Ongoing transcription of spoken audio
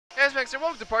Guys, Max here.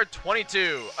 Welcome to part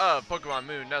 22 of Pokemon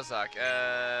Moon Nuzlocke.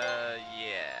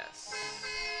 Yes.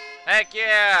 Heck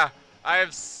yeah! I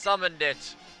have summoned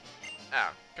it.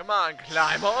 Oh, come on,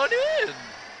 climb on in.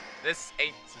 This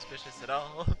ain't suspicious at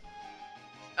all.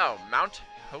 Oh, Mount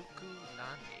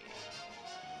Hokulani.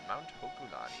 Mount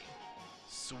Hokulani.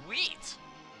 Sweet!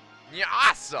 Yeah,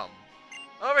 awesome!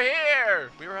 Over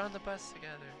here! We were on the bus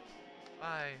together.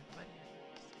 Bye. Bye.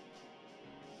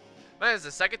 Mine is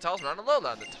the second tallest mountain in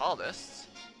Alola, and the tallest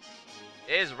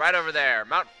is right over there,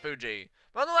 Mount Fuji.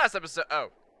 But on the last episode, oh.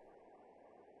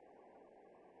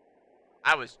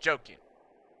 I was joking.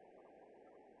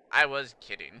 I was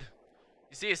kidding.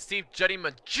 You see a steep, jutting,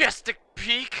 majestic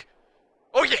peak?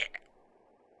 Oh yeah!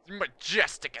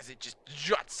 Majestic as it just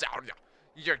juts out.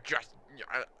 You're just,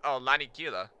 oh, Lani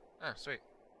Kila. Oh, sweet.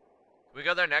 We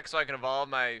go there next so I can evolve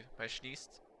my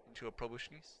Schneist into a Probo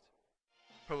Schneist.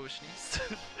 Probo Schneist?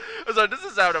 I'm sorry, this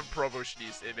is out of Probo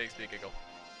Schneist. It makes me giggle.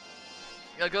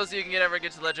 The closest you can ever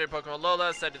get to the legendary Pokemon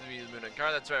Lola, said to the Moon and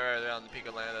Car. That's right around the peak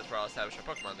of land. That's where I'll establish our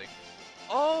Pokemon League.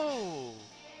 Oh!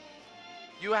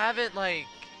 You haven't, like...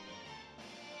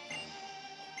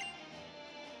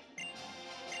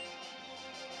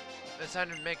 It's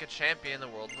time to make a champion the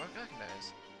world will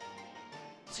recognize.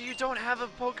 So you don't have a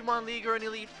Pokemon League or an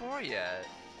Elite Four yet.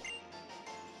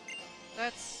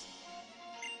 That's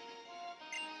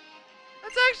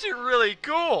actually really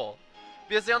cool.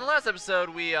 Because on the last episode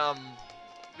we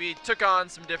took on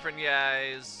some different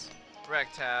guys.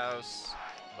 Wrecked House.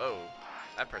 Whoa,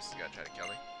 that person's gonna try to kill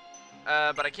me.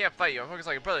 But I can't fight you. I'm focused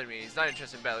like a brother to me. He's not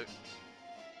interested in battle.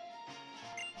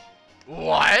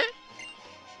 What?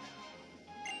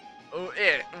 Oh,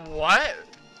 what?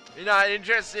 You're not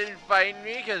interested in fighting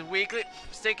me? Because weekly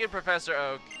stinking Professor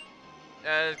Oak,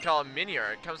 call him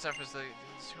Minior. It comes out for like,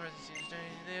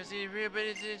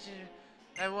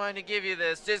 I want to give you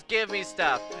this. Just give me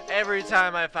stuff. Every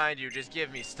time I find you, just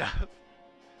give me stuff.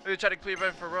 We try to clear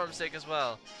it for Rome's sake as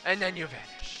well. And then you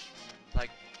vanish. Like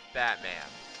Batman.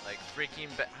 Like freaking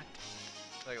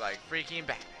like freaking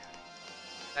Batman.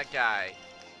 That guy.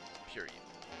 Period.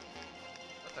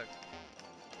 What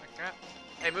the crap?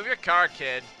 Hey, move your car,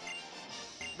 kid.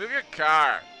 Move your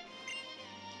car.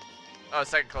 Oh,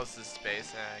 second closest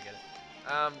space. I get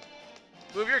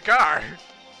it. Move your car.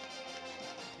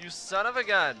 You son of a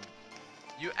gun.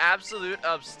 You absolute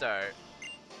upstart.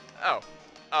 Oh.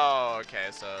 Oh, okay,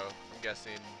 so I'm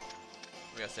guessing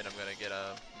I'm gonna get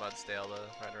a Mudstale to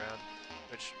run around.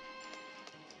 Which,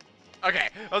 okay,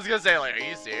 I was gonna say, like, are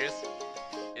you serious?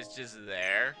 It's just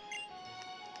there?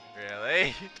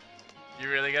 Really? You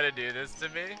really gonna do this to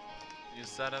me? You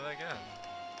son of a gun.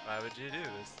 Why would you do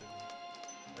this to me?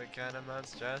 What kind of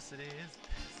monstrosity is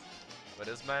this? What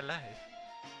is my life?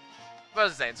 What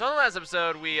was I saying? So in the last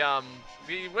episode, we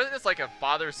witnessed like a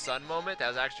father-son moment that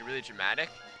was actually really dramatic.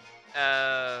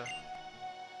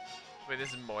 Wait,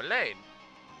 this is Morlane.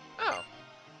 Oh.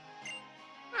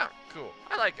 Oh, cool.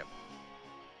 I like him.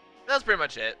 That's pretty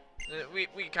much it. We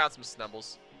caught some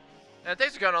snubbles. And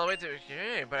thanks for going all the way to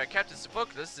here, but our Captain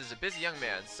Sophocles is a busy young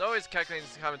man. So always calculating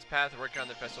his comet's path and working on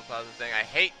the Festival Plaza thing. I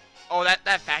hate... Oh,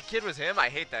 that fat kid was him? I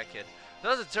hate that kid. It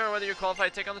doesn't determine whether you're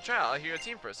qualified to take on the trial. I'll hear your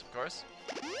team first, of course.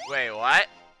 Wait, what?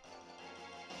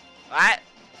 What?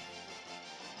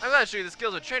 I'm glad to show you the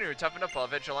skills of a trainer who toughened up while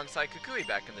adventure alongside Kukui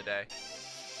back in the day.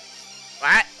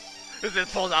 What? This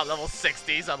just pulls out level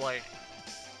 60s. I'm like...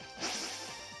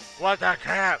 What the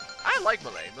crap? I like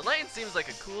Mullane. Mullane seems like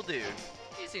a cool dude.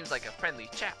 He seems like a friendly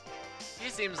chap. He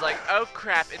seems like, oh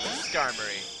crap, it's a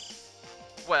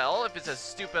Skarmory. Well, if it's as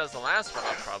stupid as the last one,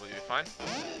 I'll probably be fine.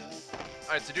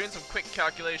 Alright, so doing some quick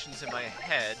calculations in my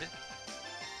head.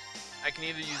 I can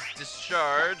either use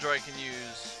Discharge, or I can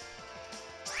use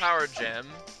Power Gem.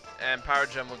 And Power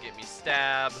Gem will get me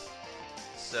Stab.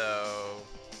 So,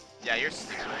 yeah, you're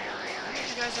stupid. I think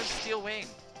you guys have Steel Wing.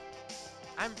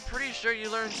 I'm pretty sure you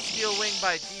learned Steel Wing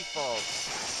by default.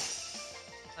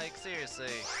 Like,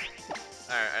 seriously.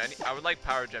 Alright, I would like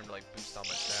Power Gem to, like, boost all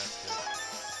my stats, too.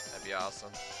 That'd be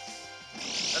awesome.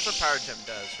 That's what Power Gem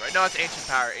does, right? No, it's Ancient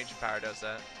Power. Ancient Power does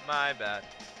that. My bad.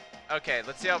 Okay,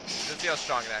 let's see how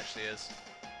strong it actually is.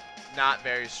 Not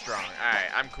very strong.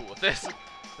 Alright, I'm cool with this.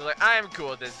 So, like, I am cool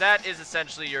with this. That is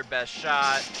essentially your best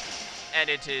shot. And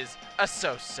it is a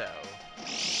so-so.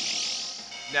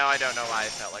 No, I don't know why I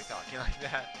felt like talking like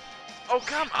that. Oh,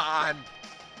 come on!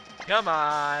 Come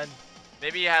on!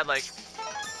 Maybe you had, like...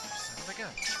 Son of a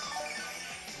gun.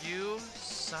 You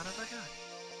son of a gun.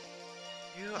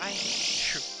 I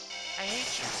hate you. I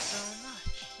hate you so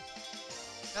much.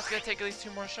 That's gonna take at least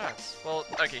 2 more shots. Well,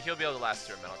 okay, he'll be able to last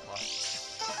through a Metal Claw.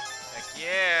 Heck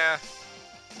yeah!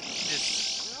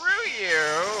 Just screw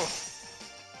you!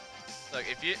 Look,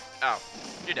 if you... Oh,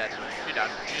 you're dead. You're done.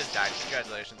 You just died.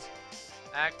 Congratulations.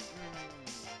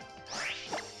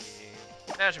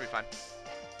 That should be fine.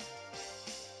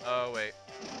 Oh, wait.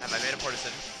 Have I made a poor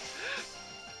decision?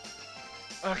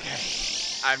 Okay.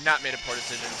 I've not made a poor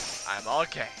decision. I'm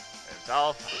okay. It's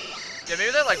all fine. Yeah,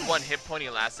 maybe that, like, one hit point he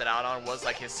lasted out on was,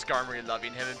 like, his Skarmory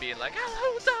loving him and being like, I'll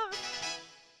hold on.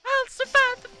 I'll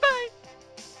survive the fight.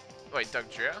 Wait, Doug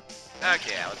Trio?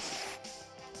 Okay, yeah, let's...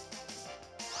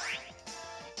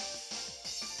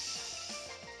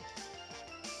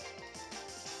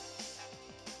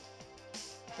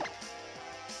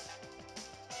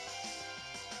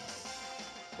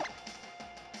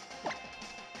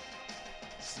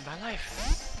 This is my life.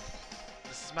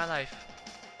 This is my life.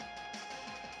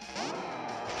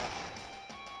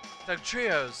 Doug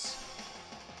Trios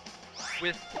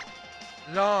with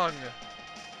long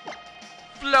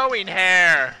flowing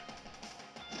hair.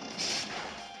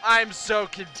 I'm so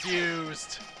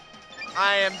confused.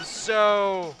 I am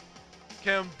so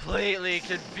completely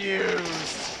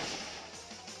confused.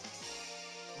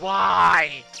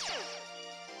 Why?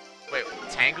 Wait,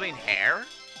 tangling hair?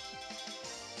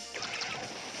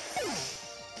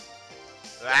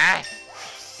 Ah.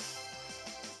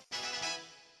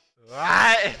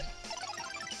 What?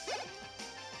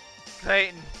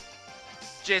 Clayton,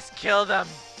 just kill them.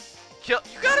 You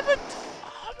gotta put.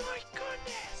 Oh my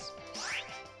goodness.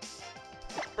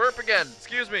 Burp again.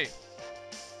 Excuse me.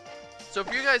 So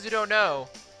for you guys who don't know,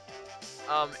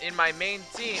 in my main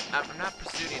team, I'm not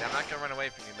pursuing. I'm not gonna run away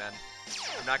from you, man.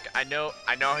 I'm not. I know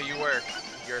how you work.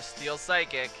 You're a steel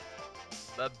psychic.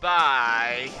 Bye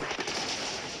bye.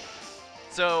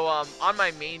 So on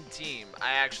my main team,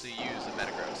 I actually use a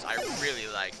Metagross. I really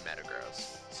like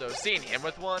Metagross. So seeing him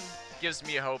with one gives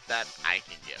me hope that I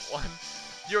can get one.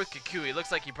 You're with Kukui.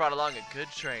 Looks like you brought along a good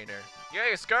trainer. Yeah,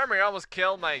 your Skarmory almost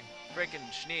killed my freaking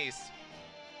Schneece.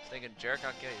 Thinking, jerk,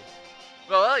 I'll kill you.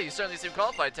 Well, you certainly seem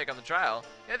qualified to take on the trial.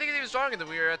 Yeah, I think he's even stronger than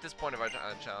we are at this point of our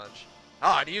challenge.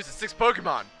 Oh, and he uses 6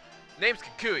 Pokemon. Name's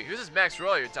Kukui. Who's this Max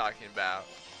Roy you're talking about?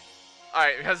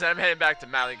 Alright, because I'm heading back to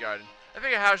Mally Garden. I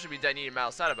figure How should be done eating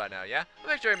Malasada by now, yeah? I'll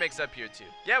make sure he makes up here too.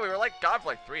 Yeah, we were like gone for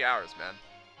like 3 hours, man.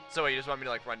 So wait, you just want me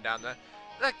to like run down there?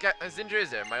 That guy, his injury is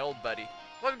there, my old buddy.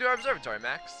 Welcome to our observatory,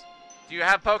 Max. Do you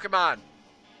have Pokemon?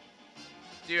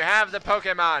 Do you have the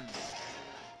Pokemon?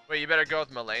 Wait, you better go with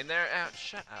Malaine there? Oh,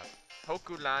 shut up.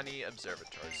 Hokulani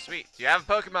Observatory. Sweet. Do you have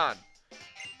a Pokemon?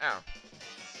 Oh.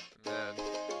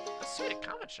 A sweet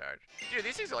Comet Shard. Dude,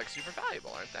 these things are like super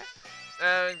valuable, aren't they?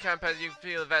 In compound, you can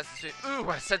feel the vast sweet. Ooh,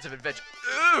 what a sense of adventure.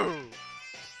 Ooh!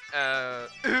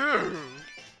 Ooh!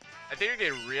 I think you're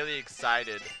getting really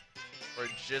excited for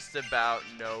just about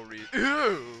no reason.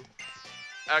 Ooh!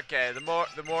 Okay, the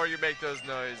more you make those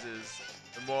noises,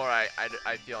 the more I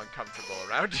feel uncomfortable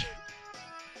around you.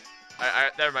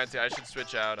 That reminds me, I should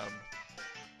switch out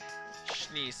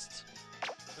Schneist.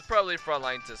 It's probably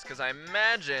Frontinus, because I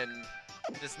imagine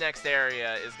this next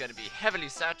area is going to be heavily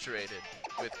saturated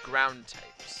with ground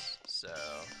types. So,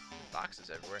 boxes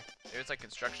everywhere. Maybe it's like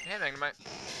construction. Hey, Magnemite.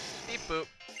 Beep boop.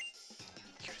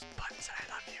 Cutest buttons, and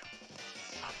I love you.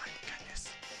 Oh my goodness.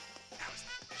 That was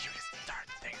the cutest darn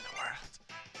thing in the world.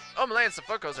 Oh, Malay and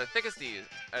Sophocles are thick as thieves.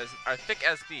 Are thick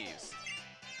as thieves.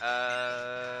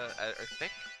 Are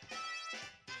thick?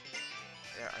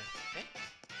 They are thick?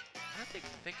 I don't think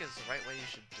thick is the right way you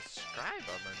should describe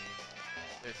them. I mean,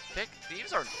 they're thick.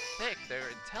 Thieves aren't thick. They're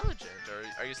intelligent. Or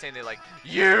are you saying they like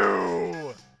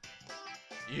you?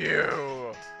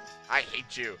 You. I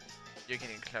hate you. You're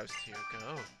getting close to your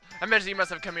goal. I imagine you must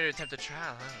have come here to attempt a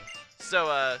trial, huh? So,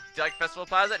 do you like Festival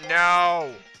Plaza?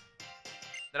 No.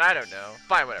 Then I don't know.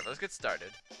 Fine, whatever. Let's get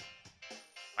started.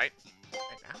 Right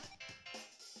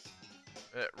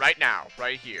now? Right now.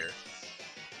 Right here.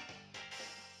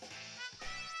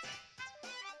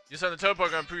 You saw the Totem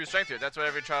Pokemon improve your strength here. That's what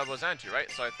every trial boils down to, right?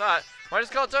 So I thought, why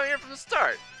just call it Totem here from the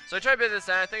start? So I tried building this,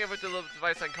 and I think I put a little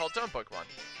device I can call Totem Pokemon.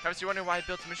 Perhaps you're wondering why I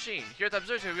built a machine. Here at the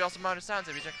observatory, we also monitor sounds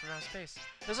that we eject from outer space.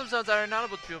 There's some sounds that are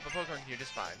inaudible to people, but Pokemon can hear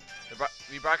just fine.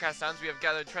 We broadcast sounds we have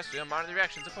gathered terrestrially and monitor the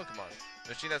reactions of Pokemon. The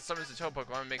machine that summons the Totem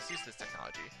Pokemon makes use of this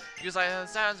technology. Use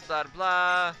sounds, blah blah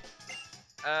blah.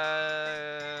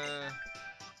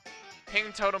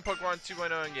 Ping Totem Pokemon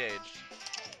 2.0 engaged.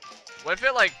 What if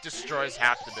it like destroys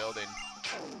half the building?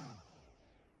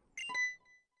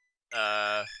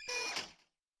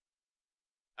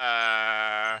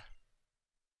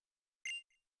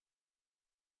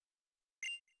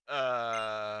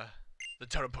 The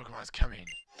Totem Pokemon's coming.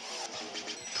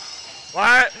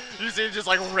 What? You see it just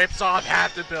like rips off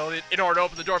half the building. In order to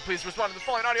open the door, please respond to the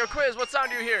following audio quiz. What sound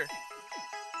do you hear?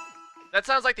 That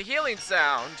sounds like the healing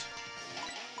sound.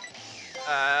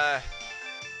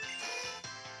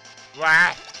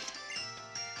 Wah!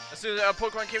 As soon as a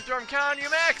Pokemon came through, I'm counting you,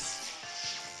 Max!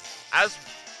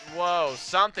 Whoa,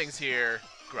 something's here.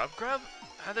 Grub?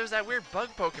 Oh, there's that weird bug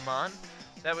Pokemon.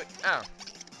 Oh.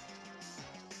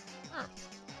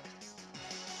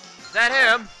 Is that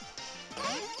him?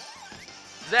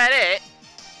 Is that it?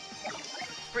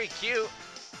 It's pretty cute.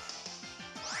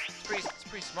 It's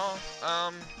pretty small.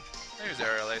 There's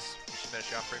Aerial Ace. Should finish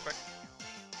you off pretty quick.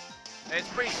 It's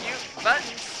pretty cute.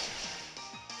 Buttons.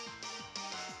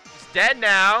 It's dead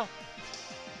now.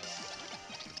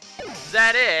 Is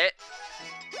that it?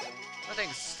 That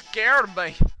thing scared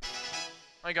me.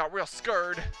 I got real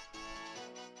scared.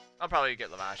 I'll probably get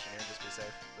Lavash in here just to be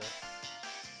safe. But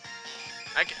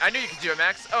I knew you could do it,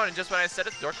 Max. Oh, and just when I said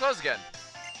it, the door closed again.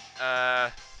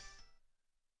 Oh.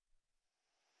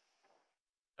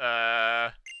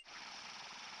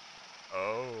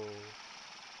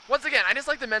 Once again, I just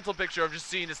like the mental picture of just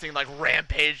seeing this thing like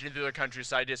rampaging through the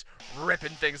countryside, just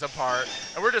ripping things apart.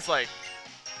 And we're just like,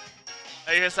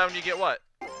 I hear sound, you get what?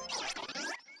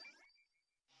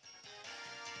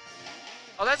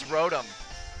 Oh, that's Rotom.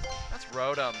 That's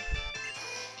Rotom.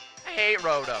 I hate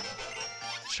Rotom.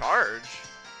 Charge?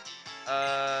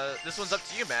 This one's up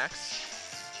to you,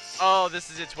 Max. Oh, this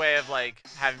is its way of, like,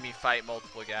 having me fight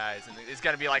multiple guys. And it's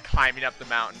gonna be, like, climbing up the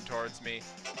mountain towards me.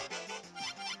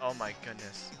 Oh my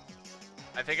goodness.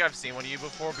 I think I've seen one of you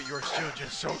before, but you're still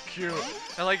just so cute.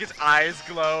 And, like, its eyes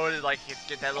glow, and, like, you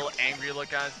get that little angry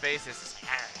look on his face. It's just...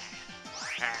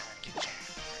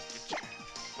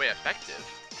 Wait, effective?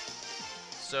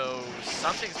 So,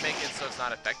 something's making it so it's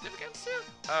not effective against you?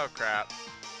 Oh, crap.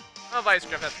 Oh, Vice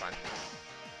Grip, that's fine.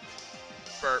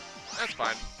 Burp, that's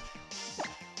fine.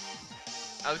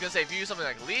 I was gonna say, if you use something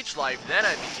like Leech Life, then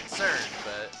I'd be concerned,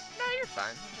 but... No, you're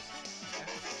fine.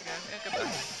 Yeah,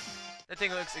 goodbye. That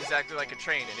thing looks exactly like a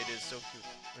train, and it is so cute.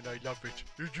 And I love it.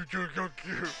 It's so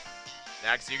cute.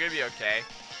 Max, you're gonna be okay.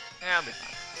 Yeah, I'll be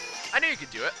fine. I knew you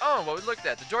could do it. Oh, what we looked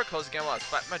at. The door closed again while I was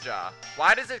flattening my jaw.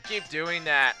 Why does it keep doing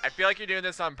that? I feel like you're doing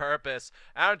this on purpose.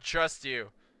 I don't trust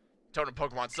you. Totem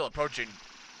Pokemon still approaching.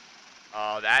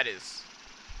 Oh, that is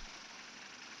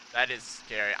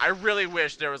scary. I really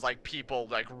wish there was like people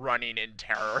like running in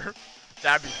terror.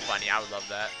 That'd be funny. I would love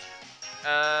that.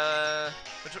 Man,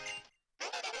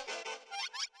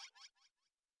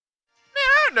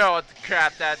 I don't know what the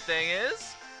crap that thing is.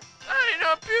 I didn't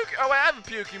know a Puke. Oh, I have a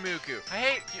Pukey-Muku.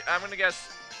 I'm gonna guess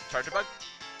Charger Bug.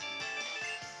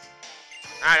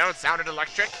 I know, it sounded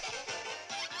electric.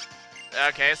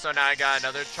 Okay, so now I got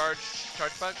another Charge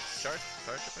Bug. Charger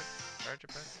Bug.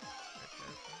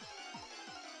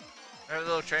 Whatever the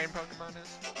little train Pokemon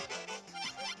is.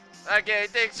 Okay,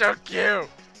 thing's so cute.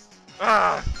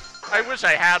 Ah, I wish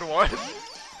I had one.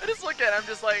 I just look at him,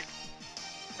 just like,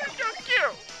 they're so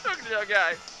cute. Look at the little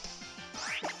guy.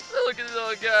 Look at the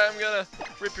little guy. I'm gonna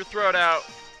rip your throat out.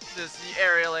 Just the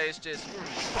Aerial Ace, just boom,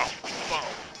 boom.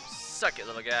 Suck it,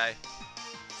 little guy.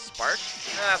 Spark?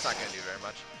 Nah, that's not gonna do very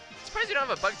much. I'm surprised you don't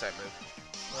have a bug type move.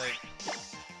 Like,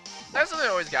 that's something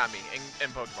that always got me in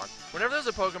Pokemon. Whenever there's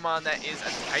a Pokemon that is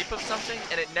a type of something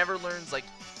and it never learns like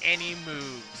any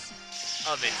moves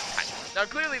of its type. Now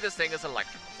clearly this thing is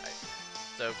electrical type,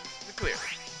 so clearly.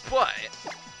 But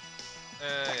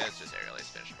yeah, it's just Aerial Ace,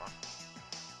 finish him off.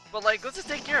 But like, let's just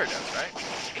take Gyarados, right?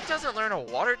 It doesn't learn a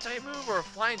water type move or a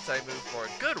flying type move for a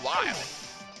good while,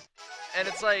 and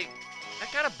it's like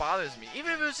that kind of bothers me.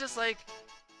 Even if it was just like,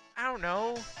 I don't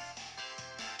know,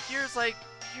 here's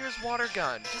Water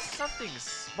Gun, just something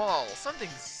small, something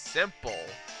simple.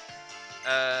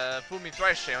 Fool me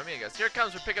thrice, shame on me, I guess. Here it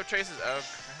comes with pickup traces. Oh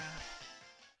crap.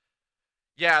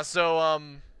 Yeah, so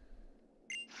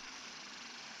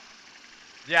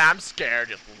yeah, I'm scared.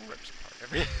 Just rips apart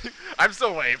everything. I'm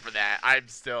still waiting for that. I'm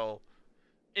still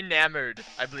enamored,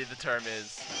 I believe the term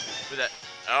is. With that.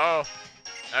 Oh,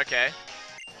 okay.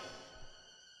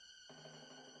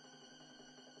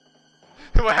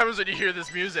 What happens when you hear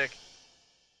this music?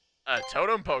 A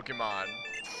Totem Pokemon.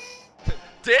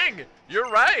 Ding! You're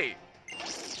right!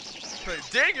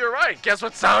 Ding, you're right! Guess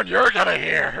what sound you're gonna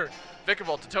hear?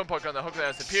 Vickerbolt, the Totem Pokemon, the hook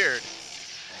that has appeared.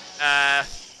 I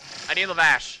need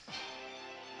Lavash.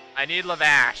 I need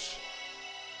Lavash.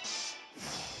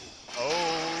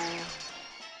 Oh.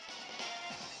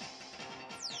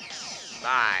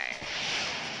 My.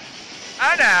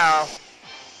 Oh no!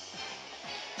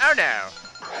 Oh no!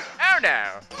 Oh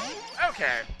no!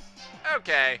 Okay.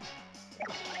 Okay.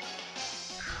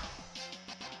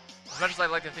 As much as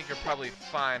I'd like to think you're probably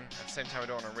fine, at the same time I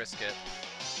don't want to risk it.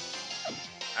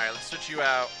 Alright, let's switch you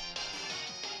out.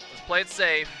 Let's play it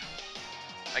safe.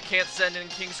 I can't send in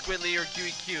King Squidly or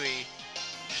Kiwi.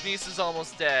 Shanice is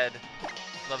almost dead.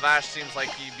 Lavash seems like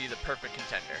he'd be the perfect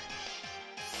contender.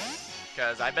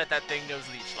 Because I bet that thing knows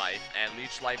Leech Life, and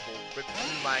Leech Life will rip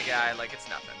through my guy like it's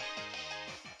nothing.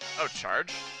 Oh,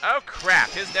 charge? Oh, crap.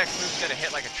 His next move's gonna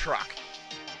hit like a truck.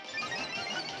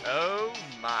 Oh,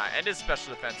 my. And his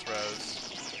special defense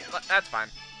rose. That's fine.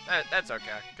 That's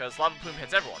okay, because Lava Plume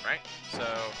hits everyone, right? So...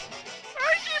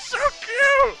 Oh, he's so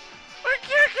cute! I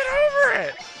can't get over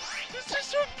it! This is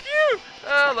so cute!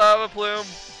 Oh, Lava Plume.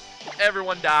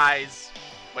 Everyone dies.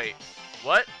 Wait,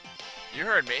 what? You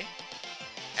heard me.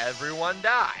 Everyone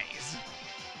dies.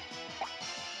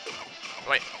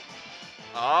 Wait.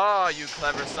 Oh, you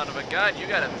clever son of a gun. You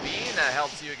got a bean that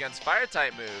helps you against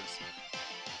fire-type moves.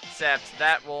 Except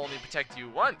that will only protect you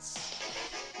once.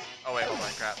 Oh, wait, hold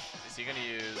on, crap. Is he gonna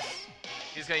use...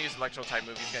 He's gonna use electro-type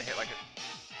move. He's gonna hit like a...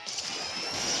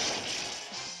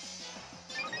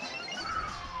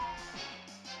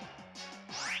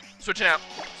 Switching out.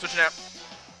 Switching out.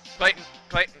 Clayton.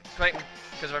 Clayton. Clayton.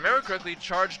 Because if I remember correctly,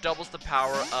 charge doubles the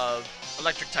power of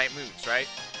electric-type moves, right?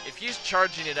 If he's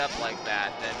charging it up like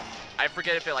that, then I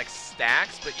forget if it like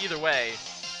stacks, but either way,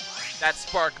 that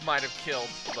spark might have killed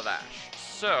Lavash.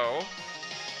 So,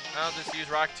 I'll just use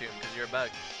Rock Tomb because you're a bug.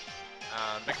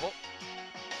 Big Bolt.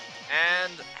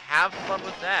 And have fun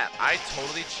with that. I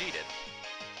totally cheated.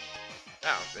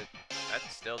 Oh, but that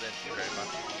still didn't do very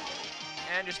much.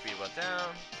 And your speed went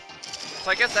down. So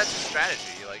I guess that's his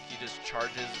strategy. Like, he just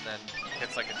charges and then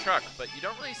hits like a truck. But you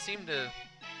don't really seem to...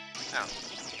 Oh.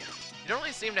 You don't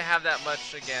really seem to have that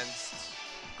much against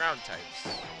ground types.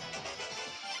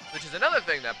 Which is another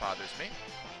thing that bothers me.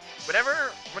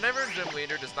 Whenever Gym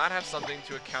Leader does not have something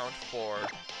to account for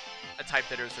a type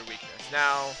that is their weakness.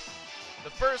 Now, the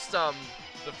first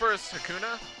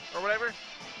Hakuna, or whatever,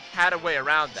 had a way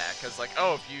around that. Because, like,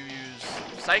 oh, if you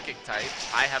use Psychic type,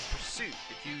 I have Pursuit.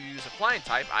 If you use a Flying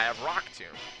type, I have Rock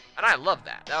Tomb. And I love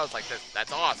that. That was like,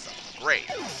 that's awesome. Great.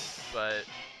 But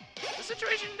the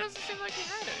situation doesn't seem like he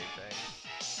had anything.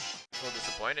 A little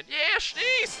disappointed. Yeah,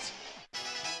 sneezed!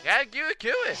 Yeah,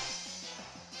 do it.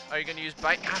 Are you gonna use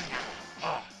Bite?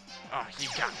 Oh, he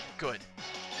got it. Good.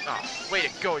 Oh, way to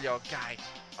go, yo, guy.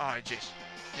 Oh, just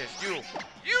you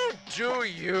do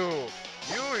you.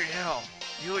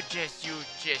 You just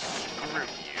screw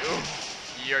you.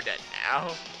 You're dead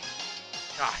now.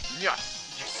 Yeah,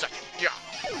 you suck. Yeah,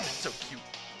 so cute.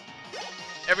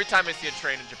 Every time I see a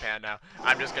train in Japan now,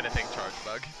 I'm just gonna think Charge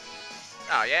Bug.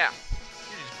 Oh yeah,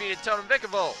 you just defeated Totem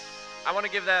Pokemon. I want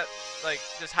to give that like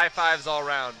just high fives all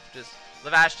around. Just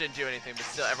Lavash didn't do anything, but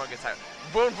still everyone gets high.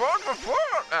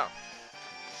 Oh,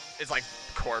 it's like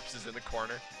corpses in the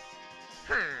corner.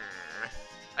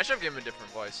 I should have given him a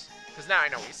different voice, because now I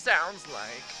know what he sounds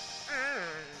like.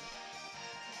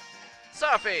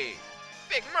 Sophie!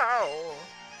 Big Mo!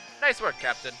 Nice work,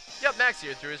 Captain. You helped Max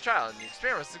here through his trial, and the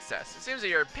experiment was a success. It seems that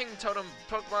your Ping Totem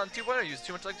Pokemon 2.0 used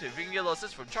too much electricity. If we can get a little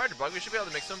assist from Charger Bug, we should be able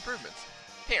to make some improvements.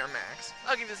 Here, Max.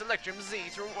 I'll give you this Electrum Z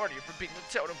to reward you for beating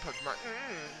the Totem Pokemon.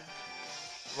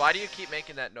 Why do you keep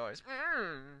making that noise?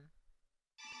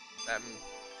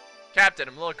 Captain,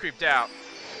 I'm a little creeped out.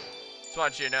 Just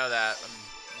want you to know that.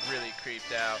 I'm really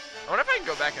creeped out. I wonder if I can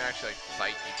go back and actually like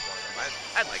fight each one of them.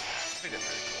 I'd like that. I think that's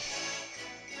really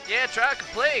cool. Yeah, trial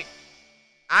complete.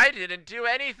 I didn't do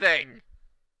anything.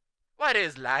 What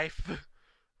is life?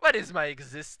 What is my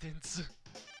existence?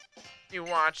 You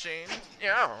watching?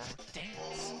 Yo,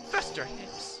 dance. Thrust your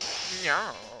hips.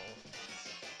 Yo.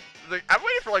 Like, I'm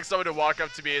waiting for like someone to walk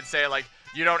up to me and say like,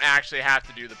 you don't actually have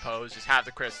to do the pose. Just have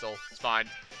the crystal. It's fine.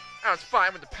 I was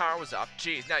fine when the power was up.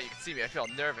 Jeez, now you can see me. I feel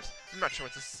nervous. I'm not sure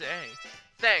what to say.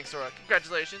 Thanks, Aura.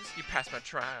 Congratulations. You passed my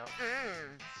trial.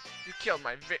 You killed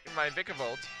my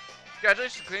Vikavolt.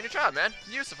 Congratulations on clearing your trial, man.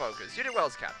 Use the focus. You did well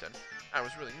as captain. I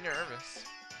was really nervous.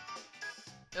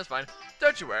 That's fine.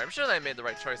 Don't you worry. I'm sure that I made the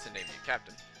right choice in naming you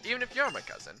captain. Even if you're my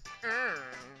cousin.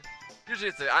 Usually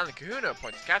it's the island kahuna who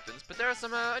appoints captains, but there are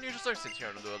some unusual circumstances here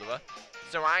in Nuzlocke.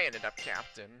 So I ended up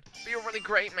captain. But you're really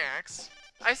great, Max.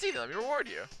 I see them. Let me reward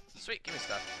you. Sweet, give me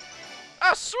stuff.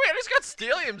 Oh, sweet! I just got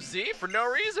Stellium Z for no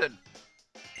reason.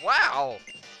 Wow,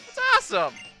 that's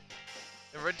awesome.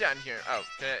 And we're done here. Oh,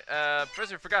 okay.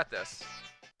 First we forgot this.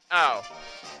 Oh,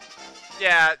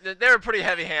 yeah, they were pretty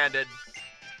heavy-handed.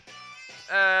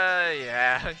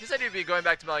 Yeah. He said he'd be going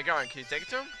back to Meligarn. Can you take it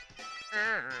to him?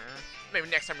 Maybe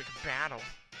next time we can battle.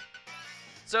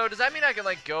 So does that mean I can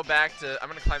like go back to? I'm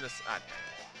gonna climb this.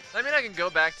 Does that mean I can go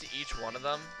back to each one of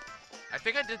them? I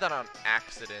think I did that on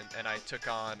accident, and I took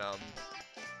on,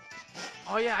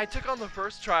 oh yeah, I took on the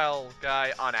first trial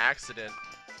guy on accident,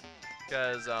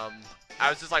 because, I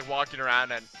was just, like, walking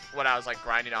around, and when I was, like,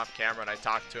 grinding off camera, and I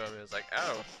talked to him, it was like,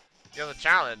 oh, You have a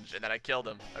challenge, and then I killed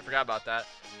him. I forgot about that.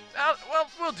 Well,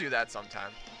 we'll do that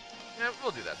sometime. Yeah,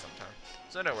 we'll do that sometime.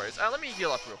 So no worries. Let me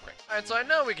heal up real quick. Alright, so I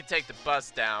know we can take the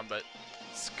bus down, but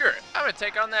screw it. I'm gonna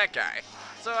take on that guy.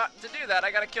 So to do that,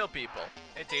 I gotta kill people.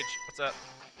 Hey, Teach, what's up?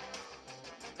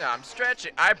 No, I'm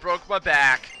stretching. I broke my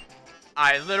back.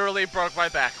 I literally broke my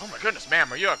back. Oh my goodness,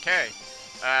 ma'am, are you okay?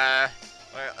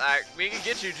 We can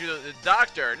get you to the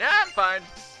doctor. Nah, I'm fine.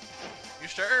 You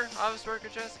sure, Office Worker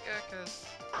Jessica? Cause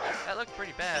that looked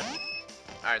pretty bad.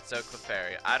 Alright, so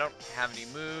Clefairy. I don't have any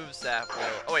moves that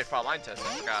will... Oh wait, for a line test,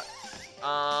 I forgot.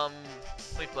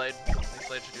 Leaf Blade. Leaf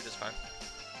Blade should do just fine.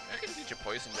 I can teach a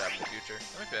Poison Jab in the future.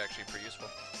 That might be actually pretty useful.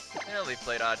 Yeah, Leaf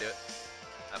Blade, I'll do it.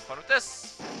 Have fun with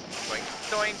this. Doink,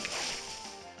 doink.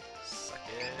 Suck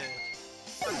it.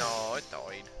 Oh no, it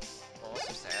died. Oh,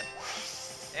 so sad.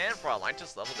 And for a line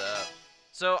test leveled up.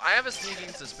 So I have a sneaking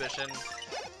suspicion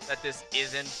that this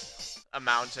isn't a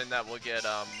mountain that will get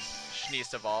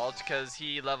Shnice evolved, because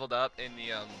he leveled up in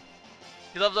the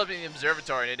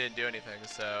observatory and it didn't do anything.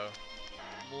 So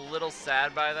I'm a little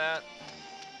sad by that,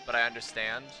 but I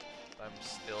understand. I'm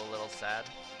still a little sad.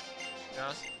 To be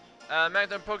honest.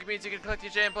 Magnum Pokebeans, you can collect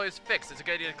each day and employees fixed. It's a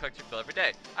good idea to collect your fill every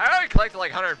day. I already collected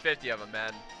like 150 of them,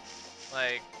 man.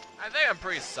 Like, I think I'm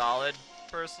pretty solid,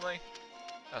 personally.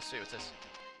 Oh, sweet, what's this?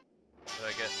 What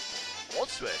did I get? Volt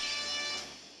Swish.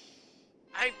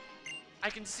 I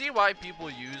can see why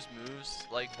people use moves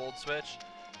like Volt Switch.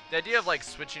 The idea of like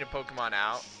switching a Pokemon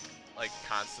out like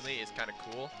constantly is kind of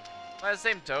cool. By the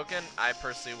same token, I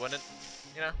personally wouldn't,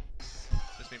 you know?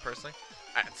 Just me personally.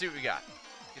 Alright, let's see what we got.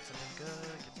 Get something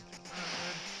good,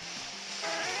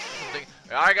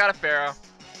 We already got a Pharaoh.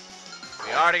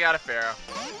 We already got a Pharaoh.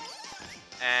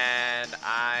 And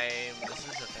this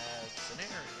is a bad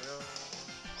scenario.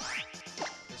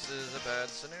 This is a bad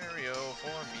scenario for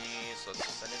me. So let's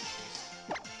just send in Shnice.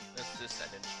 Let's just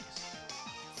send in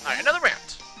Shnice. Alright, another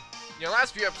rant. You know,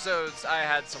 last few episodes I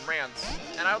had some rants,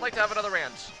 and I would like to have another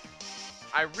rant.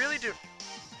 I really do.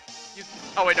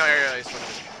 Oh wait, no, Aerial Ace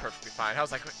was perfectly fine. I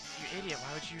was like, you idiot,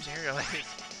 why would you use Aerial Ace?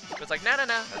 But it's like, no,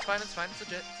 that's fine, it's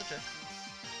legit, it's legit.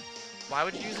 Why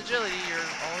would you use agility? You're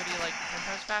already like 10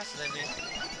 times faster than me.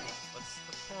 What's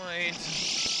the point?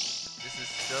 This is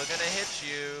still gonna hit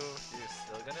you. You're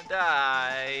still gonna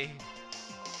die.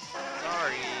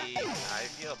 Sorry, I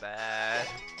feel bad.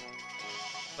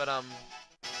 But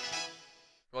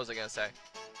what was I gonna say?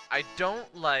 I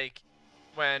don't like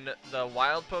when the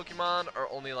wild Pokemon are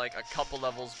only like a couple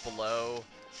levels below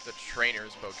the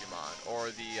trainer's Pokemon,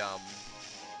 or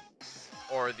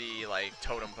the like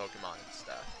totem Pokemon and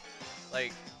stuff.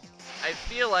 Like, I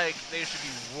feel like they should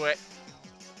be way...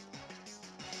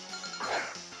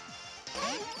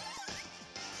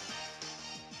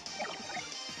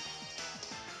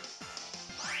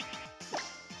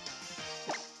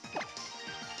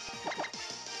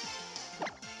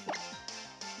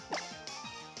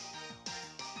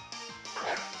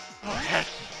 Oh, heck!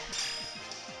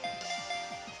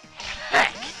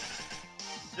 Heck!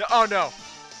 Yeah, oh no!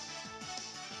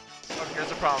 Oh, here's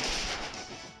the problem.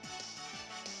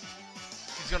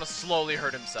 He's gonna slowly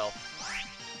hurt himself.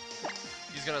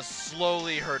 He's gonna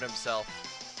slowly hurt himself.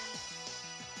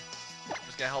 I'm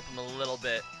just gonna help him a little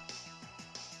bit.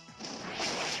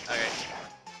 Okay.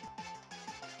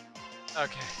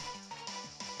 Okay.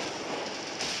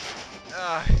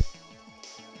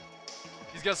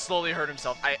 He's gonna slowly hurt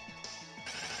himself.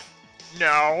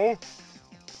 No!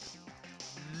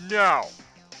 No!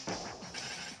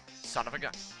 Son of a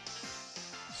gun.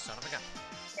 Son of a gun.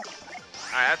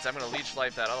 Alright, I'm gonna leech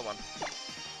life that other one.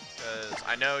 Because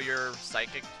I know you're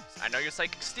psychic. I know you're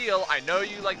psychic steel. I know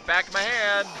you like back of my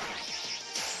hand.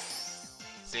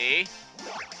 See?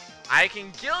 I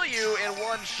can kill you in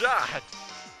one shot.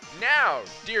 Now,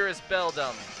 dearest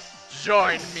Beldum,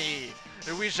 join me.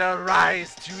 We shall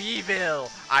rise to evil.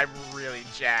 I'm really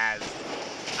jazzed.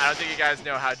 I don't think you guys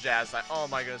know how jazzed I... Oh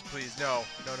my goodness, please, no.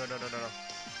 No, no, no, no, no, no.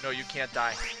 No, you can't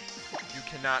die. You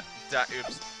cannot die.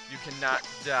 Oops. You cannot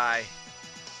die.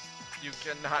 You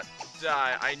cannot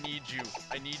die. I need you.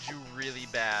 I need you really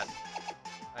bad.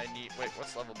 Wait,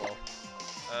 what's level bow?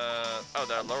 Oh,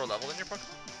 they're lower level than your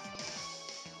Pokemon?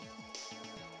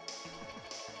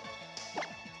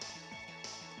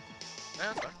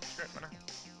 Yeah, that's fine. That's great. Why not?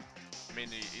 I mean,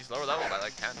 he's lower level by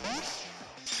like 10.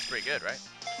 It's pretty good, right?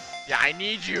 Yeah, I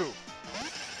need you!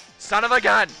 Son of a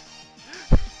gun!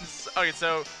 Okay,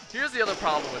 so here's the other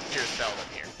problem with Dearest Beldum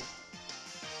here.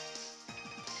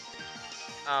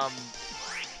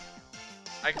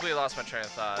 I completely lost my train of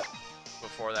thought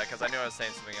before that because I knew I was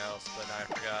saying something else, but now I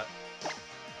forgot.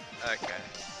 Okay.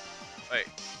 Wait,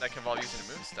 that can involve using a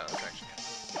Moonstone. That's actually kind of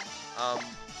cool.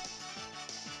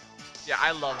 Yeah,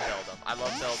 I love Beldum. I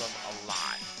love Beldum a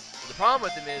lot. But the problem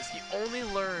with him is he only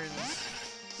learns,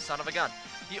 son of a gun,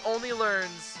 he only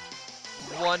learns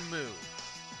one move.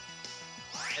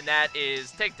 And that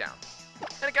is Takedown.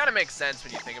 And it kind of makes sense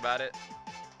when you think about it.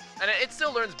 And it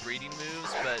still learns breeding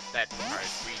moves, but that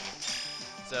requires breeding.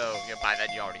 So, you know, by then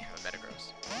you already have a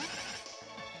Metagross.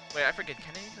 Wait, I forget,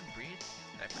 can I even breed?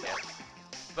 I forget.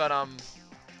 But,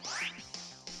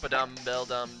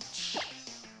 Beldum.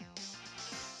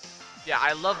 Yeah,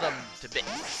 I love them to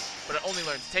bits, but it only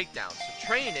learns takedowns. So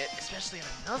training it, especially in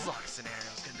a Nuzlocke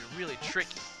scenario, is going to be really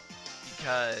tricky.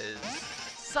 Because,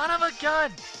 son of a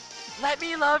gun, let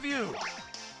me love you.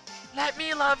 Let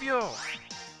me love you.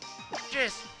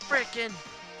 Just freaking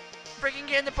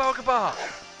get in the Pokeball.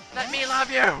 Let me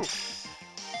love you.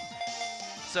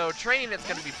 So training it's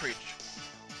going to be preached.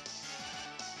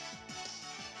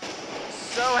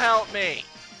 So help me.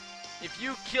 If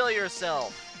you kill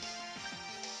yourself,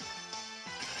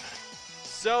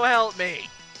 so help me.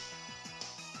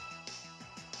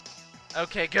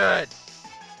 Okay, good.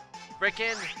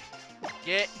 Frickin'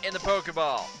 get in the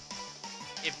Pokeball.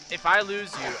 If I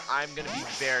lose you, I'm gonna be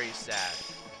very sad.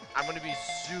 I'm gonna be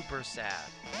super sad.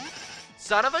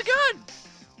 Son of a gun!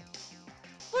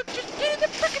 Look, just get in the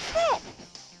frickin' ball!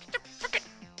 Get the frickin'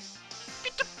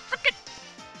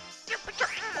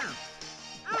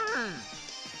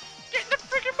 Get in the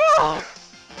frickin' ball!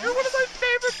 You're one of my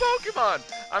favorite Pokemon!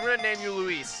 I'm gonna name you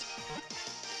Luis.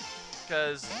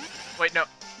 Cause, wait, no.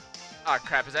 Ah,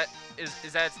 crap, is that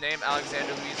its name?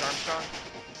 Alexander Louis Armstrong?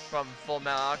 From Full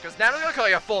Metal Alchemist? Now I'm gonna call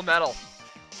you Full Metal.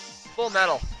 Full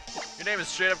Metal. Your name is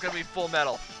straight up gonna be Full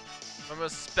Metal. I'm gonna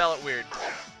spell it weird.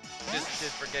 Just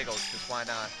for giggles, because why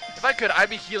not? If I could, I'd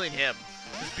be healing him.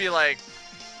 Just be like,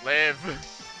 live.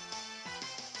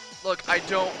 Look, I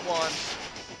don't want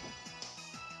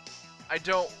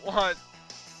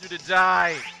you to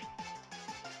die.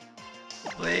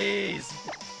 Please.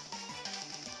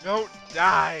 Don't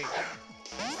die.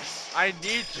 I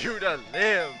need you to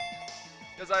live.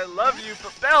 Because I love you,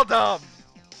 but Beldum.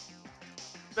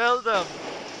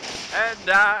 And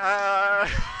I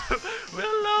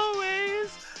will always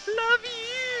love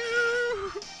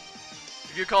you.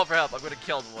 If you call for help, I'm going to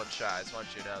kill him in one shot. I just want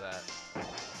you to know that.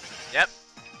 Yep.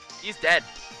 He's dead.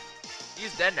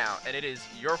 He's dead now, and it is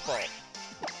your fault.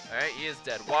 Alright, he is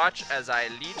dead. Watch as I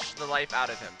leech the life out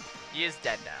of him. He is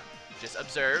dead now. Just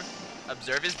observe.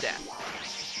 Observe his death.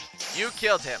 You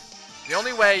killed him. The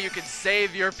only way you can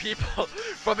save your people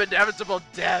from inevitable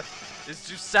death is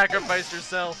to sacrifice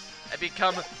yourself and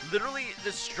become literally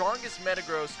the strongest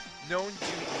Metagross known to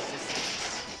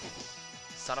existence.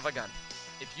 Son of a gun.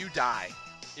 If you die,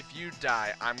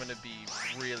 I'm gonna be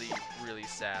really, really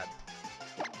sad.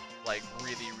 Like,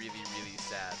 really, really, really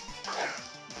sad.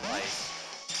 Like,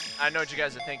 I know what you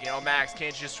guys are thinking. Oh, Max,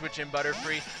 can't you just switch in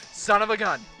Butterfree? Son of a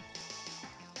gun.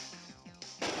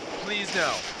 Please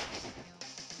no.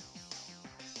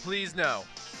 Please no.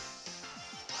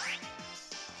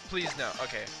 Please no.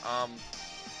 Okay,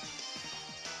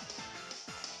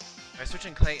 if I switch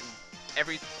in Clayton,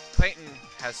 Clayton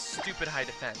has stupid high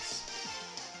defense.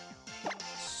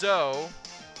 So,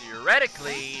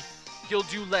 theoretically, he'll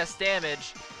do less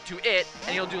damage to it,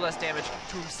 and he'll do less damage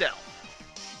to himself.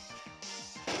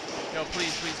 No,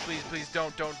 please, please, please, please,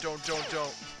 don't.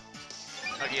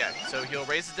 Okay, yeah, so he'll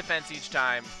raise his defense each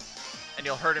time, and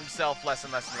he'll hurt himself less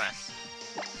and less and less.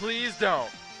 Please don't.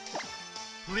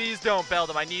 Please don't,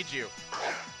 Beldum, I need you.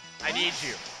 I need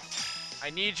you. I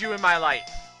need you in my life.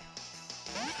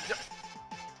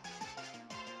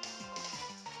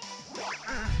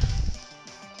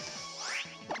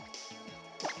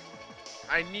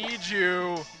 I need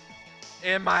you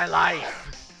in my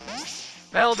life.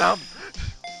 Beldum!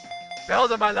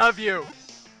 Beldum, I love you!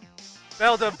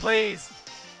 Beldum, please!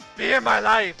 Be in my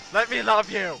life! Let me love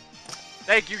you!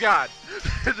 Thank you, God!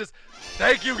 Just,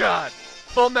 thank you, God!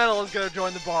 Full Metal is gonna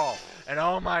join the ball. And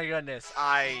oh my goodness,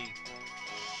 I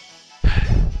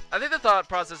think the thought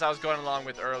process I was going along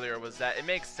with earlier was that it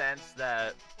makes sense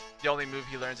that the only move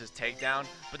he learns is Takedown,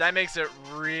 but that makes it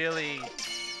really,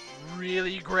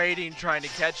 really grating trying to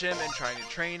catch him and trying to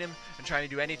train him and trying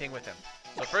to do anything with him.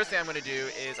 So first thing I'm going to do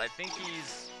is, I think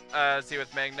he's, see,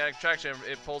 with Magnetic Attraction,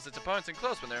 it pulls its opponents in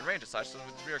close when they're in range, aside from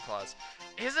with Spear Claws.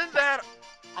 Isn't that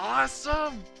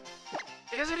awesome?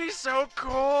 Isn't he so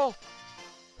cool?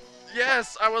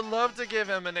 Yes, I would love to give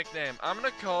him a nickname. I'm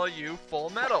going to call you Full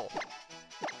Metal.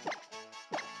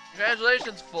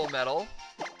 Congratulations, Full Metal.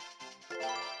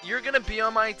 You're going to be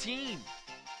on my team.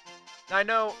 I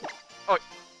know...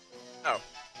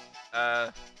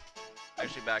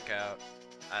 actually back out.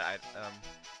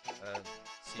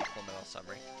 See Full Metal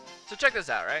summary. So check this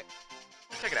out, right?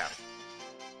 Check it out.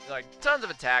 Like, tons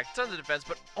of attack, tons of defense,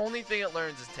 but only thing it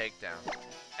learns is takedown.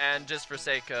 And just for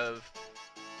sake of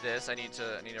this, I need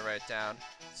to write it down.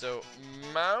 So,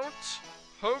 Mount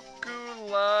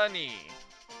Hokulani.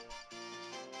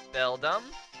 Beldum,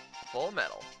 Full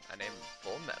Metal. I named him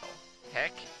Full Metal.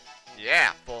 Heck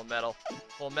yeah, Full Metal.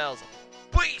 Full Metal's a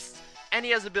beast! And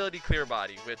he has ability Clear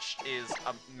Body, which is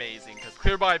amazing, because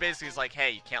Clear Body basically is like,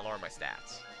 hey, you can't lower my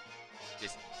stats.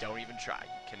 Just don't even try.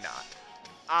 You cannot.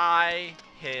 I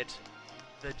hit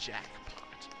the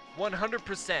jackpot.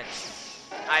 100%.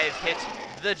 I have hit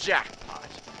the jackpot.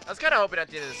 I was kind of hoping at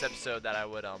the end of this episode that I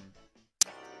would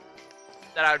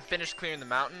finish clearing the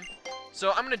mountain.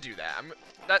 So I'm gonna do that.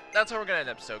 That's how we're gonna end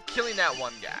the episode, killing that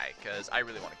one guy, because I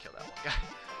really want to kill that one guy,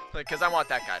 because I want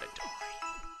that guy to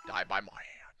die by my hand.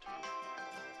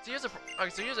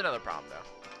 So here's another problem though.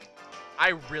 I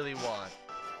really want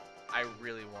to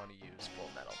use Full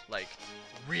Metal, like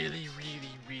really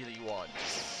want.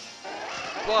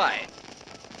 But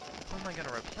who am I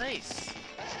gonna replace?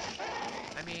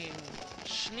 I mean,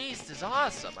 Schneist is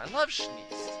awesome. I love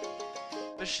Schneist,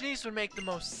 but Schneist would make the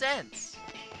most sense.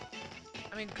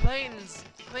 I mean, Clayton's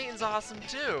awesome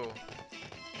too.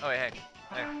 Oh wait,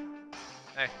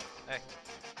 hey.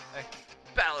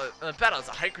 Battle is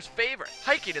a hiker's favorite.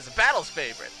 Hiking is a battle's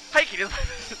favorite. Hiking is.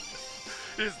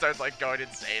 He starts like going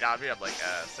insane on me. I'm like,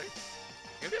 sir,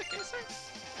 you gonna be okay, sir?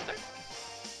 Sir?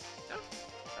 No,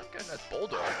 I'm good. That's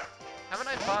Boulder. Haven't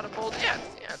I fought a Boulder? Yeah,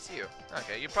 it's you.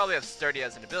 Okay, you probably have Sturdy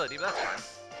as an ability, but that's fine.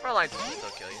 Frontline can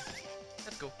still kill you.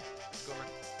 That's cool. That's cool, man.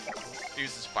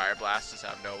 Uses Fire Blast just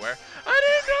out of nowhere. I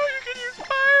didn't know you could use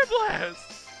Fire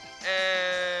Blast!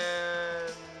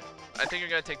 And I think you're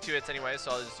gonna take 2 hits anyway,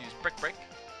 so I'll just use Brick Break.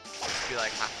 Just be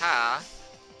like, haha.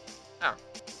 Oh.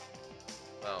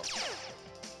 Well.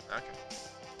 Okay.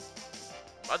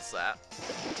 What's that?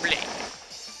 Blink.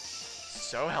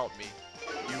 So help me.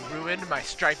 You ruined my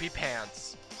stripy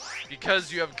pants.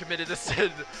 Because you have committed the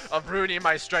sin of ruining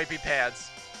my stripy pants.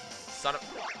 Son of...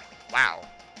 Wow.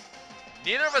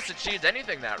 Neither of us achieved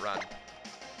anything that run.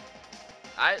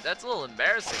 That's a little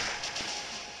embarrassing.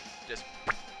 Just...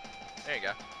 There you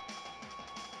go.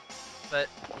 But,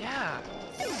 yeah.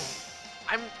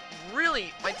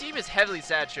 My team is heavily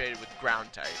saturated with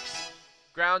ground types.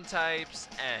 Ground types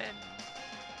and...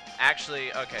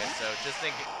 Actually, okay, so just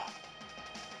think...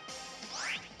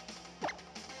 What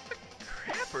the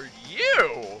crap are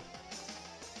you?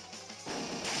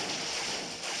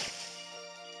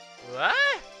 What?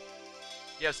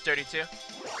 You have Sturdy too?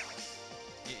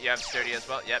 You have Sturdy as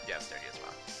well? Yep, you have Sturdy as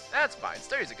well. That's fine.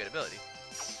 Sturdy's a good ability.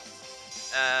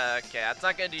 Okay, that's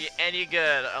not gonna do you any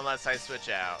good unless I switch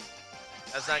out.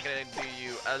 That's not gonna do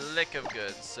you a lick of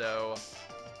good, so...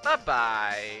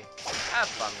 Bye-bye. Have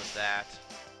fun with that.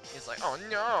 He's like, oh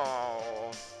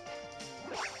no.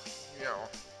 No.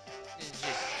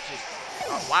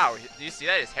 Oh wow, do you see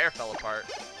that? His hair fell apart.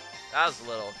 That was a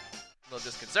little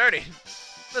disconcerting.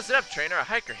 Listen up, trainer. A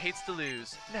hiker hates to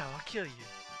lose. Now I'll kill you.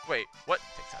 Wait, what?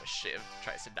 Takes out a shiv,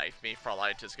 tries to knife me.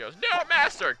 Frostlight just goes, no,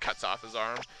 master! Cuts off his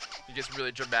arm. He gets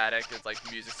really dramatic. It's like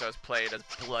the music starts playing as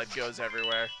blood goes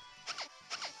everywhere.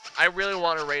 I really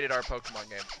want a rated R Pokemon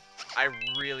game. I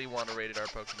really want a rated R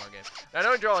Pokemon game. Now, I know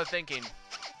what you're all thinking.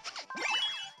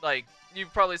 Like,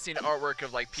 you've probably seen artwork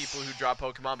of like people who draw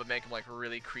Pokemon but make them like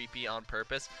really creepy on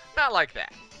purpose. Not like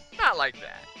that. Not like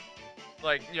that.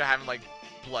 Like, you know, having like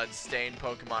blood-stained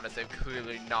Pokemon as they've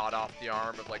clearly gnawed off the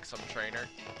arm of like some trainer.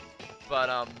 But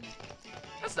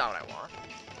that's not what I want.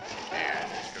 And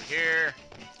just go here.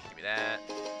 Give me that.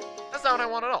 That's not what I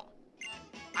want at all.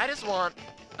 I just want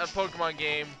a Pokemon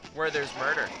game where there's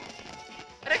murder.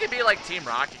 And it could be like Team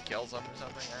Rocket kills them or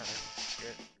something. I don't know.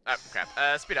 Oh,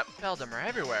 crap. Speed up. Beldum are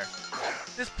everywhere.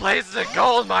 This place is a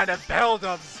gold mine of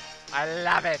Beldums. I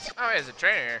love it. Oh, there's a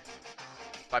trainer here.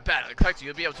 By battling collector,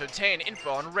 you'll be able to obtain info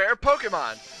on rare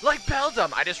Pokemon. Like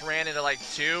Beldum. I just ran into like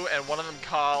 2, and one of them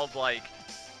called like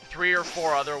 3 or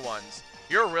 4 other ones.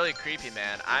 You're really creepy,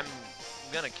 man. I'm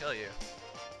gonna kill you.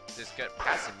 Just get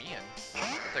passing me in.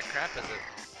 What the crap is it?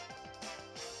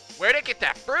 Where did it get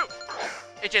that fruit?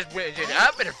 It just went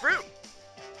up in a fruit.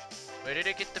 Where did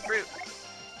it get the fruit?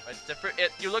 What's the fruit?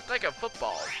 You look like a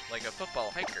football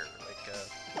hiker,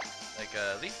 like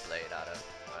a leaf blade out of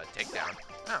takedown.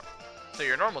 Oh, so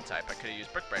you're a normal type. I could have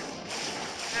used Brick Break.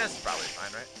 Yeah, that's probably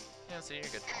fine, right? Yeah, so you're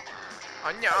good.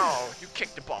 Oh no, you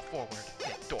kicked the ball forward.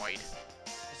 You died.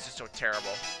 This is so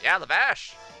terrible. Yeah,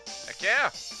 Lavash. Heck yeah.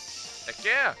 Heck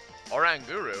yeah.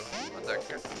 Oranguru.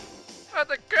 What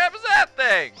the crap is that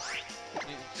thing?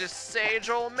 Just sage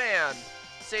old man.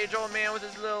 Sage old man with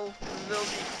his little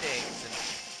leaf things.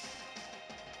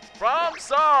 And... Problem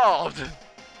solved!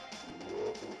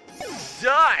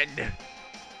 done!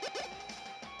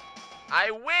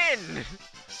 I win!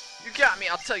 You got me,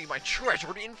 I'll tell you my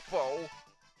treasured info.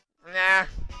 Nah.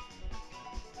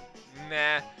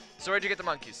 Nah. So where'd you get the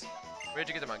monkeys? Where'd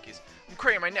you get the monkeys? I'm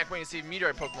craning my neck when you see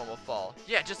Meteorite Pokemon will fall.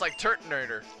 Yeah, just like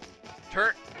Turtonator.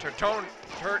 Turton. Turn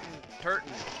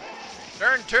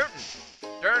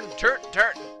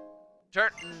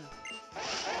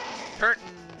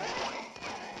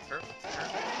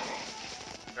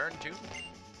two.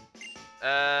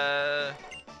 Oh,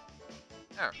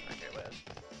 okay, what is?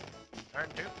 Turn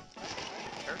two.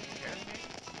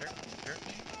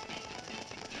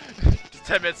 Just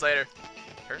 10 minutes later.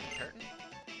 Turn.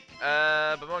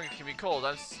 But monkey can be cold.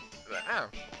 Oh.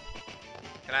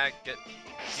 Can I get?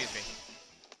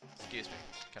 Excuse me.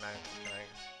 Can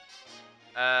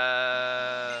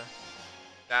I?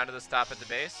 Down to the stop at the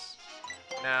base?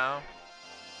 No.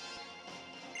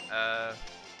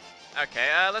 Okay,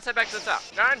 let's head back to the top.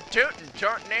 Darn tootin'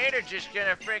 tornado just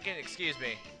gonna freaking, excuse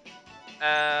me.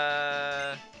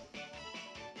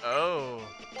 Oh.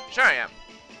 Sure I am.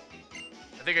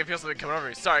 I think I feel something coming over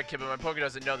me. Sorry, kid, but my Pokemon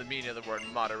doesn't know the meaning of the word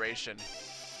moderation.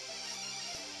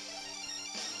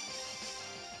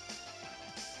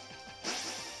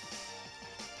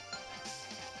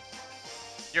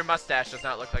 Your mustache does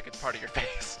not look like it's part of your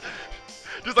face.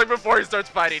 Just like before he starts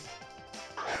fighting.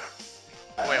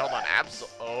 Wait, hold on.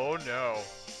 Oh no.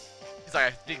 He's like,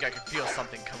 I think I can feel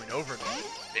something coming over me.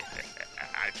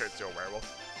 I turned to a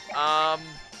werewolf.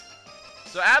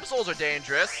 So Absols are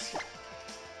dangerous.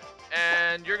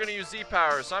 And you're gonna use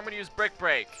Z-Power, so I'm gonna use Brick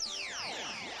Break.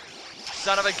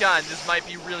 Son of a gun, this might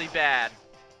be really bad.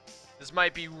 This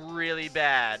might be really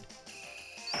bad.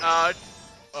 Oh.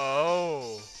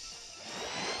 Oh.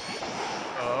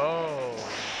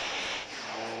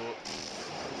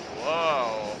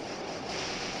 Whoa.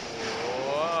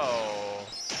 Whoa.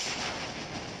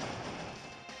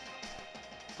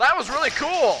 That was really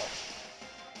cool.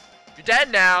 You're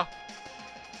dead now.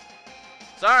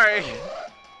 Sorry.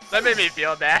 That made me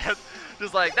feel bad.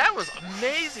 Just like, that was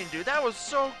amazing, dude. That was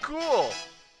so cool.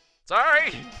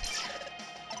 Sorry.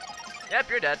 Yep,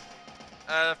 you're dead.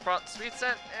 Front sweet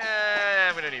scent?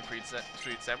 I'm gonna need sweet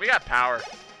scent. We got power.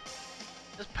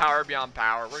 Just power beyond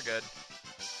power. We're good.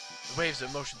 The waves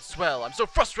of emotion swell. I'm so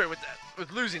frustrated with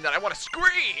losing that I want to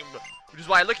scream, which is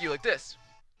why I look at you like this.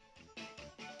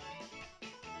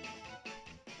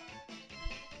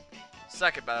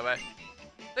 Second, by the way.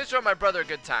 Thanks for showing my brother a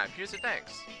good time. Here's your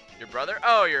thanks. Your brother?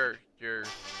 Oh, your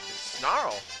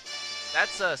Snarl.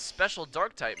 That's a special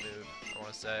dark type move, I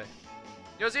want to say.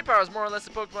 Your Z-Power is more or less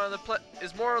the Pokemon the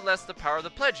power of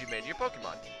the pledge you made in your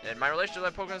Pokemon. And my relationship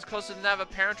with my Pokemon is closer than that of a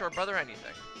parent or a brother or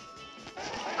anything.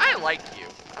 I like you.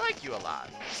 I like you a lot.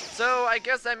 So I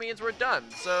guess that means we're done.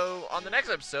 So on the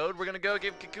next episode, we're gonna go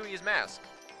give Kikui his mask.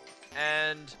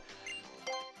 And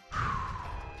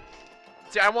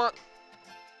see, I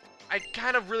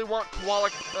kind of really want Koala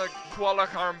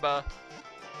Karmba.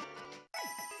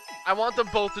 I want them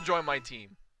both to join my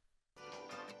team.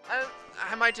 I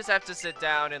might just have to sit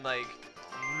down and like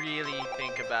really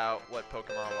think about what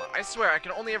Pokemon I want. I swear I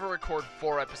can only ever record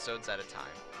 4 episodes at a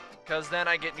time, cause then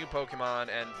I get new Pokemon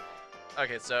and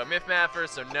okay. So Mifmaffer,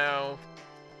 so no.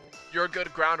 You're a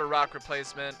good ground or rock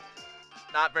replacement.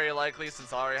 Not very likely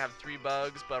since I already have 3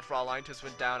 bugs, but if Rallintus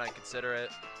went down, I'd consider it.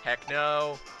 Heck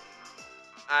no.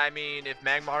 I mean, if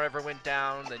Magmar ever went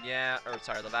down, then yeah. Or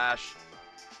sorry, Lavash.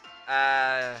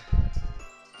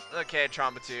 Okay,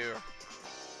 Trombatoo.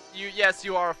 Yes,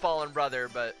 you are a fallen brother,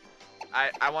 but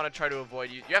I want to try to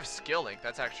avoid you. You have Skill Link.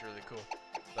 That's actually really cool.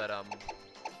 But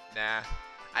nah.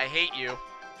 I hate you.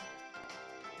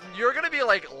 You're gonna be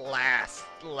like last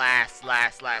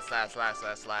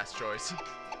choice.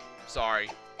 Sorry.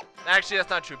 Actually, that's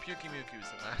not true.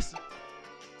 Pukimiku's the last.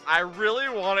 I really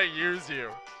want to use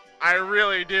you. I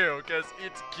really do, because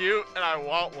it's cute and I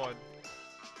want one.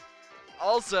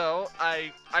 Also,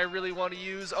 I really want to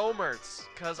use Omerts,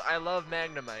 because I love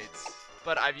Magnemites.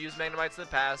 But I've used Magnemites in the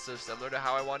past, so similar to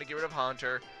how I want to get rid of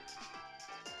Haunter.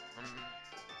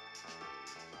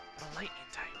 But a Lightning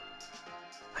type.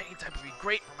 Lightning type would be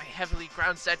great for my heavily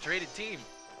ground-saturated team.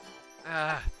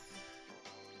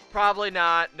 Probably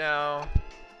not, no.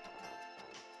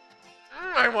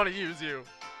 I want to use you.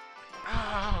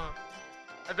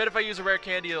 I bet if I use a rare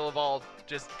candy, it'll evolve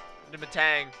just into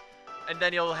Matang, and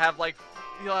then you'll have like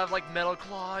Metal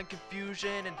Claw and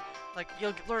Confusion, and like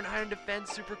you'll learn Iron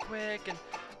Defense super quick, and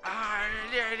I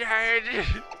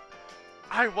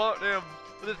want him.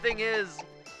 But the thing is,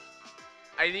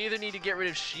 I either need to get rid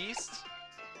of Sheast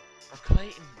or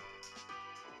Clayton,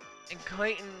 and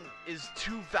Clayton is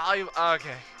too valuable.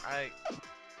 Okay,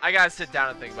 I gotta sit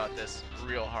down and think about this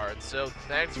real hard. So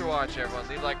thanks for watching, everyone.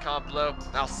 Leave a like, comment below,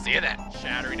 and I'll see you then.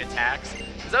 Shattering attacks.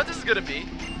 Is that what this is gonna be?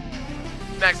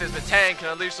 Max says Matang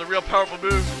can unleash a real powerful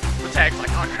move. Matang's like,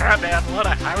 oh crap, man, what?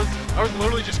 I was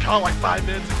literally just caught like 5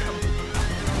 minutes ago.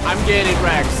 I'm getting it,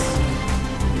 Rex.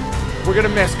 We're gonna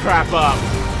mess crap up.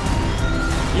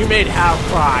 You made Hal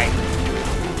cry.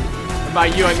 And by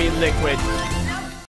you, I mean Liquid.